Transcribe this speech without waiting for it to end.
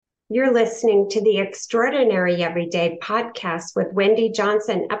You're listening to the Extraordinary Everyday Podcast with Wendy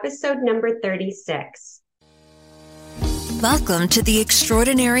Johnson, episode number 36. Welcome to the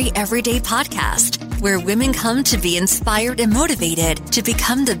Extraordinary Everyday Podcast, where women come to be inspired and motivated to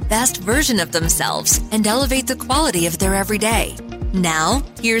become the best version of themselves and elevate the quality of their everyday. Now,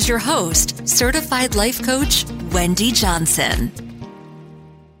 here's your host, certified life coach, Wendy Johnson.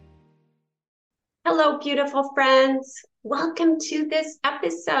 Hello, beautiful friends. Welcome to this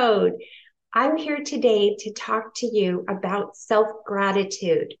episode. I'm here today to talk to you about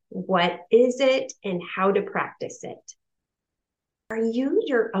self-gratitude. What is it and how to practice it? Are you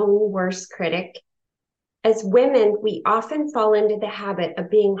your own worst critic? As women, we often fall into the habit of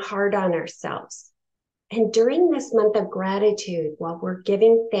being hard on ourselves. And during this month of gratitude, while we're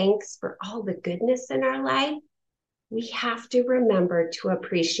giving thanks for all the goodness in our life, we have to remember to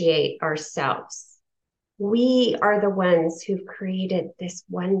appreciate ourselves. We are the ones who've created this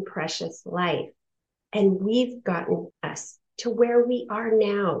one precious life, and we've gotten us to where we are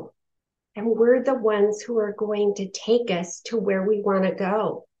now. And we're the ones who are going to take us to where we want to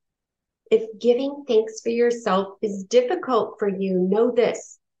go. If giving thanks for yourself is difficult for you, know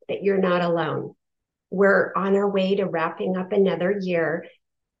this, that you're not alone. We're on our way to wrapping up another year,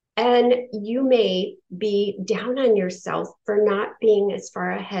 and you may be down on yourself for not being as far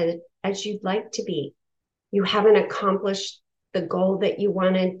ahead as you'd like to be. You haven't accomplished the goal that you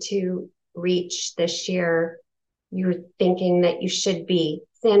wanted to reach this year. You're thinking that you should be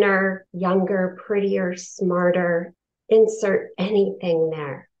thinner, younger, prettier, smarter. Insert anything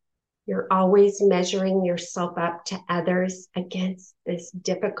there. You're always measuring yourself up to others against this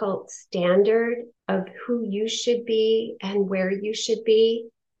difficult standard of who you should be and where you should be.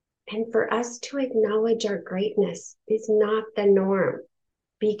 And for us to acknowledge our greatness is not the norm,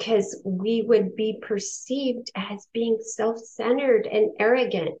 because we would be perceived as being self-centered and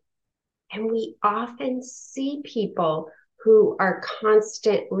arrogant. And we often see people who are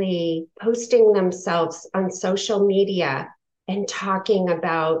constantly posting themselves on social media and talking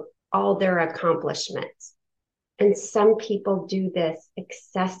about all their accomplishments. And some people do this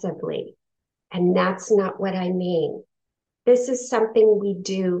excessively. And that's not what I mean. This is something we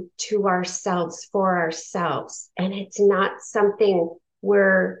do to ourselves, for ourselves. And it's not something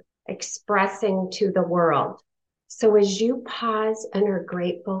we're expressing to the world. So as you pause and are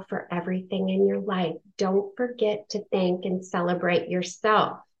grateful for everything in your life, don't forget to thank and celebrate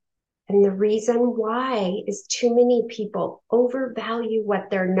yourself. And the reason why is too many people overvalue what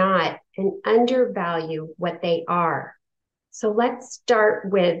they're not and undervalue what they are. So let's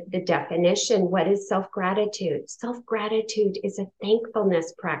start with the definition. What is self-gratitude? Self-gratitude is a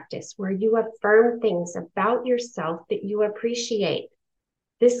thankfulness practice where you affirm things about yourself that you appreciate.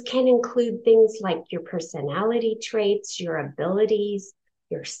 This can include things like your personality traits, your abilities,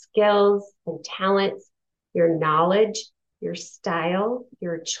 your skills and talents, your knowledge, your style,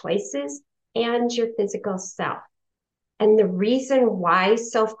 your choices, and your physical self. And the reason why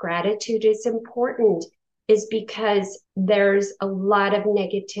self-gratitude is important is because there's a lot of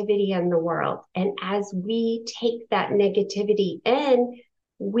negativity in the world. And as we take that negativity in,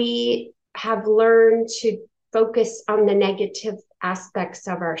 we have learned to focus on the negative aspects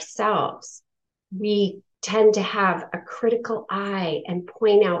of ourselves. We tend to have a critical eye and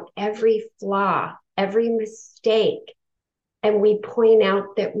point out every flaw, every mistake. And we point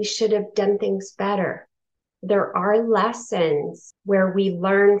out that we should have done things better. There are lessons where we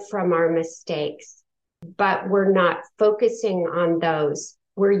learn from our mistakes, but we're not focusing on those.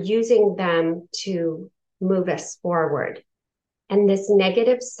 We're using them to move us forward. And this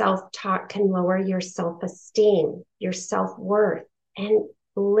negative self-talk can lower your self-esteem, your self-worth, and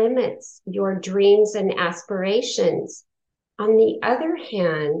limits your dreams and aspirations. On the other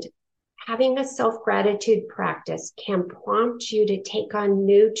hand, having a self-gratitude practice can prompt you to take on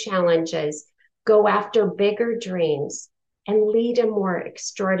new challenges, go after bigger dreams, and lead a more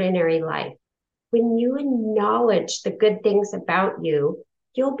extraordinary life. When you acknowledge the good things about you,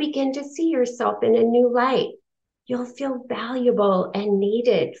 you'll begin to see yourself in a new light. You'll feel valuable and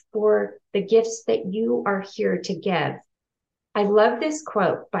needed for the gifts that you are here to give. I love this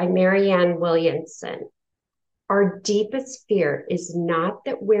quote by Marianne Williamson. Our deepest fear is not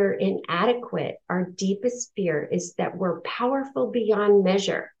that we're inadequate. Our deepest fear is that we're powerful beyond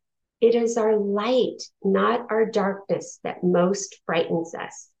measure. It is our light, not our darkness, that most frightens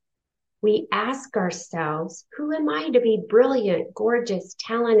us. We ask ourselves, who am I to be brilliant, gorgeous,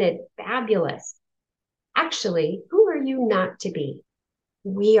 talented, fabulous? Actually, who are you not to be?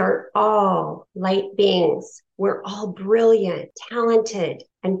 We are all light beings. We're all brilliant, talented,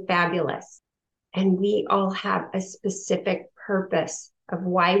 and fabulous. And we all have a specific purpose, of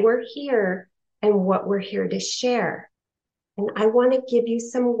why we're here and what we're here to share. And I want to give you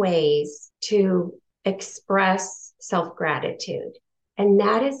some ways to express self-gratitude. And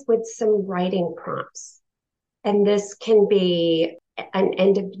that is with some writing prompts. And this can be an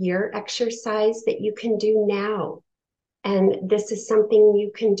end of year exercise that you can do now. And this is something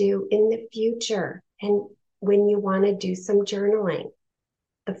you can do in the future and when you want to do some journaling.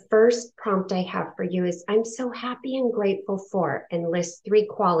 The first prompt I have for you is, I'm so happy and grateful for, and list 3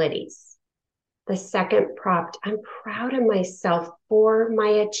 qualities. The second prompt, I'm proud of myself for my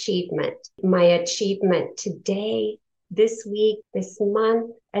achievement today, this week, this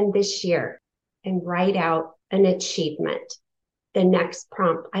month, and this year, and write out an achievement. The next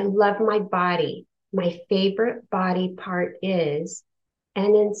prompt, I love my body. My favorite body part is,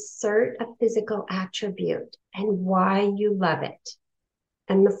 and insert a physical attribute and why you love it.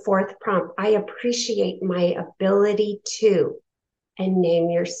 And the fourth prompt, I appreciate my ability to, and name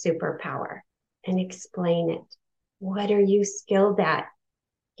your superpower and explain it. What are you skilled at?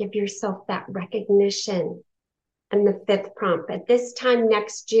 Give yourself that recognition. And the fifth prompt, at this time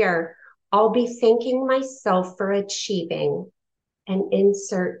next year, I'll be thanking myself for achieving, and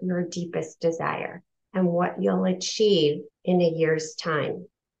insert your deepest desire and what you'll achieve in a year's time.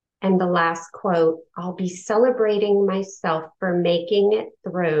 And the last quote, I'll be celebrating myself for making it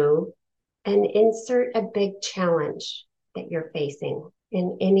through, and insert a big challenge that you're facing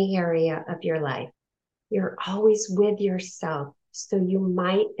in any area of your life. You're always with yourself, so you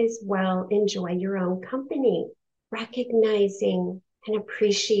might as well enjoy your own company, recognizing and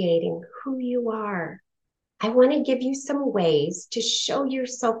appreciating who you are. I want to give you some ways to show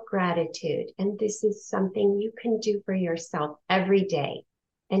yourself gratitude, and this is something you can do for yourself every day.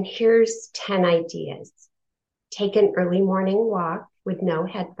 And here's 10 ideas. Take an early morning walk with no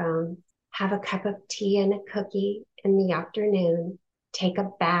headphones. Have a cup of tea and a cookie in the afternoon. Take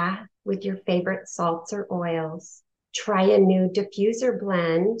a bath with your favorite salts or oils. Try a new diffuser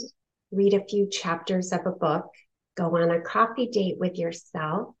blend. Read a few chapters of a book. Go on a coffee date with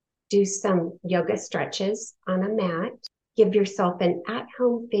yourself. Do some yoga stretches on a mat. Give yourself an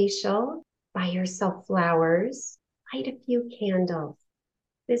at-home facial. Buy yourself flowers. Light a few candles.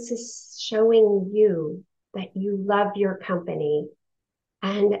 This is showing you that you love your company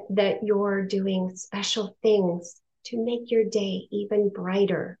and that you're doing special things to make your day even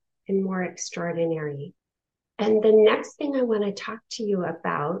brighter and more extraordinary. And the next thing I want to talk to you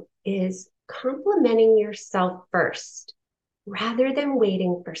about is complimenting yourself first. Rather than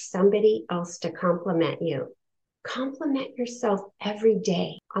waiting for somebody else to compliment you, compliment yourself every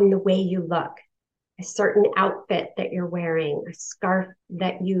day on the way you look, a certain outfit that you're wearing, a scarf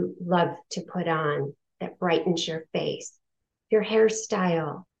that you love to put on that brightens your face, your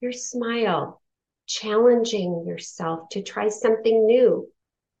hairstyle, your smile, challenging yourself to try something new,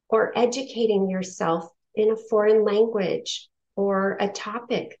 or educating yourself in a foreign language or a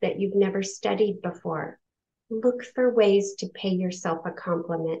topic that you've never studied before. Look for ways to pay yourself a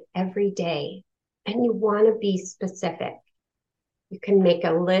compliment every day. And you want to be specific. You can make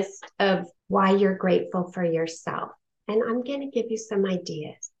a list of why you're grateful for yourself. And I'm going to give you some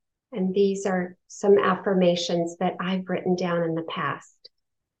ideas. And these are some affirmations that I've written down in the past.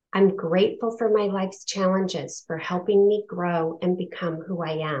 I'm grateful for my life's challenges, for helping me grow and become who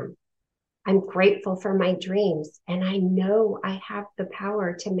I am. I'm grateful for my dreams, and I know I have the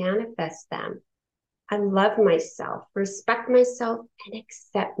power to manifest them. I love myself, respect myself, and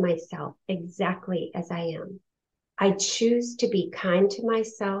accept myself exactly as I am. I choose to be kind to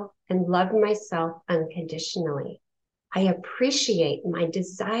myself and love myself unconditionally. I appreciate my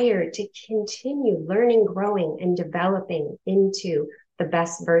desire to continue learning, growing, and developing into the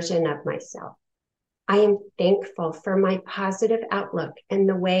best version of myself. I am thankful for my positive outlook and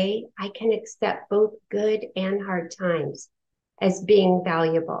the way I can accept both good and hard times as being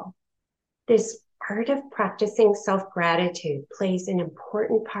valuable. This art of practicing self-gratitude plays an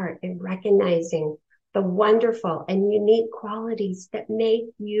important part in recognizing the wonderful and unique qualities that make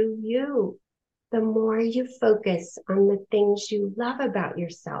you you. The more you focus on the things you love about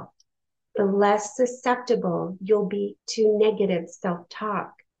yourself, the less susceptible you'll be to negative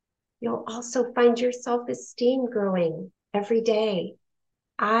self-talk. You'll also find your self-esteem growing every day.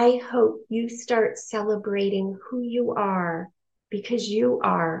 I hope you start celebrating who you are, because you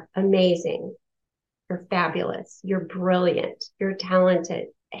are amazing. You're fabulous. You're brilliant. You're talented.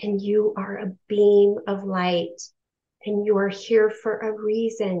 And you are a beam of light. And you are here for a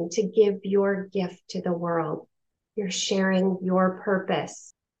reason, to give your gift to the world. You're sharing your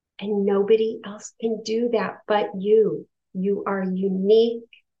purpose. And nobody else can do that but you. You are unique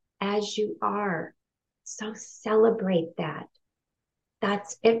as you are. So celebrate that.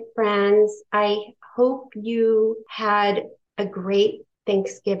 That's it, friends. I hope you had a great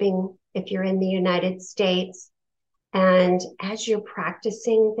Thanksgiving if you're in the United States. And as you're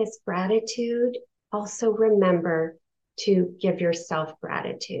practicing this gratitude, also remember to give yourself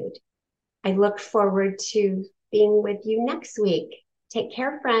gratitude. I look forward to being with you next week. Take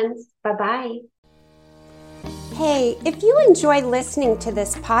care, friends. Bye-bye. Hey, if you enjoy listening to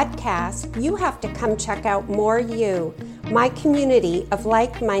this podcast, you have to come check out More You, my community of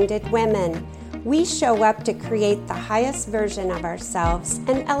like-minded women. We show up to create the highest version of ourselves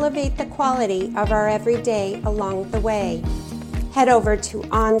and elevate the quality of our everyday along the way. Head over to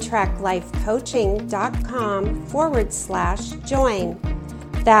ontraclifecoaching.com/join.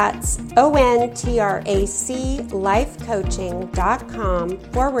 That's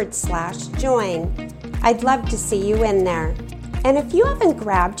ontraclifecoaching.com/join. I'd love to see you in there. And if you haven't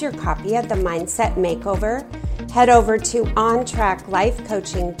grabbed your copy of the Mindset Makeover, head over to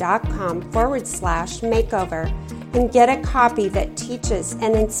ontraclifecoaching.com/makeover and get a copy that teaches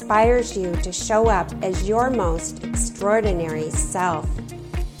and inspires you to show up as your most extraordinary self.